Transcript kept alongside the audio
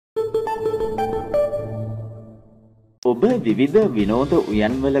ඔබ විවිධ විනෝද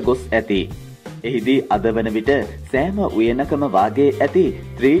උයන්වල ගොස් ඇති. එහිදී අද වන විට සෑම උයනකම වාගේ ඇති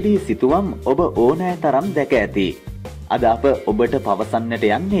 3D සිතුවම් ඔබ ඕනෑ තරම් දැක ඇති. අද අප ඔබට පවසන්නට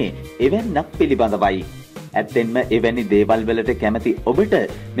යන්නේ එවැන්නක් පිළිබඳවයි. ඇත්තෙන්ම එවැනි දේවල් වලට කැමති ඔබට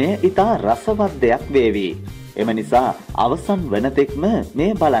මෙය ඉතා රසවත් දෙයක් වේවි. එම නිසා අවසන් වන තෙක්ම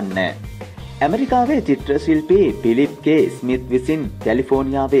මේ බලන්න. ඇමරිකාවේ චිත්‍ර ශිල්පී ෆිලිප් කේ ස්මිත් විසින්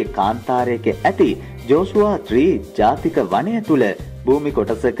කැලිෆෝනියාවේ කාන්තාරයක ඇති ජෝෂුවා ට්‍රී ජාතික වනය තුල භූමි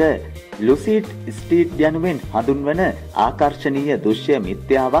කොටසක Lucid Stead යනුවෙන් හඳුන්වන ආකර්ශනීය දෘශ්‍ය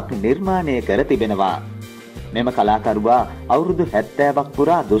මිත්‍යාවක් නිර්මාණය කර තිබෙනවා. මෙම කලාකරුවා අවුරුදු 70ක්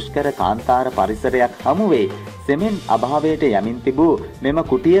පුරා දුෂ්කර කාන්තාර පරිසරයක් හමුවේ සෙමෙන් අභාවයට යමින් තිබූ මෙම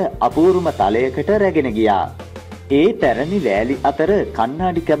කුටිය අපූර්වම තලයකට රැගෙන ගියා. ඒ පැරණි ලෑලි අතර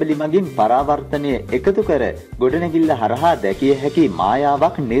කණ්ණාඩි කැබලි මගින් පරාවර්තනය එකතු කර ගොඩනැගිල්ල හරහා දැකිය හැකි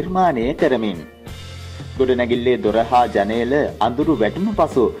මායාවක් නිර්මාණය කරමින් ගොඩනැගිල්ලේ දොර හා ජනේල අඳුරු වැටුණු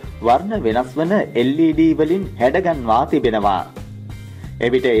පසු වර්ණ වෙනස් වන LED වලින් හැඩගන්වා තිබෙනවා.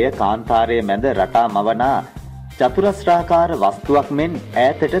 එවිට එය කාන්තාරයේ මැද රටා මවනා චතුරස්‍රාකාර වස්තුවක් මෙන්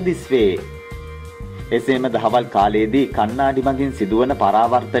ඈතට දිස්වේ. එසේම දහවල් කාලයේදී කණ්ණාඩි මගින් සිදුවන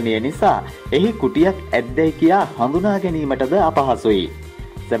පරාවර්තනය නිසා එහි කුටියක් ඇද්දැයි කියා හඳුනා ගැනීමටද අපහසුයි.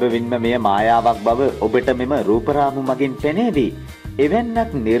 සැබවින්ම මෙය මායාවක් බව ඔබට මෙම රූපරාමු මගින් පෙනේවි.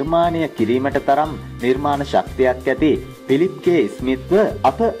 එවැන්නක් නිර්මාණය කිරීමට තරම් නිර්මාණ ශක්තියක් ඇති ෆිලිප් කේ ස්මිත්ව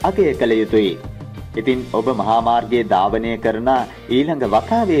අප අගය කළ යුතුයි. ඉතින් ඔබ මහා මාර්ගයේ ධාවනය කරන ඊළඟ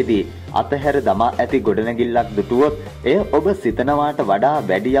වතාවේදී අතහැර දමා ඇති ගොඩනැගිල්ලක් දුටුවොත් එය ඔබ සිතනවාට වඩා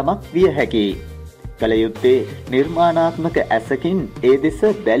වැඩි යමක් විය හැකියි. කළ යුත්තේ නිර්මාණාත්මක ඇසකින් ඒ දෙස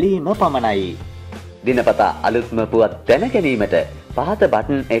බැලීම පමණයි. දිනපතා අලුත්ම පුවත් දැන ගැනීමට පහත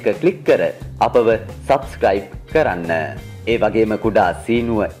බටන් එක ක්ලික් කර අපව සබ්ස්ක්‍රයිබ් කරන්න. ඒ වගේම කුඩා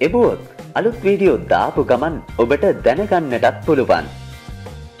සීනුව එබුවොත් අලුත් වීඩියෝ දාපු ගමන් ඔබට දැනගන්නටත් පුළුවන්.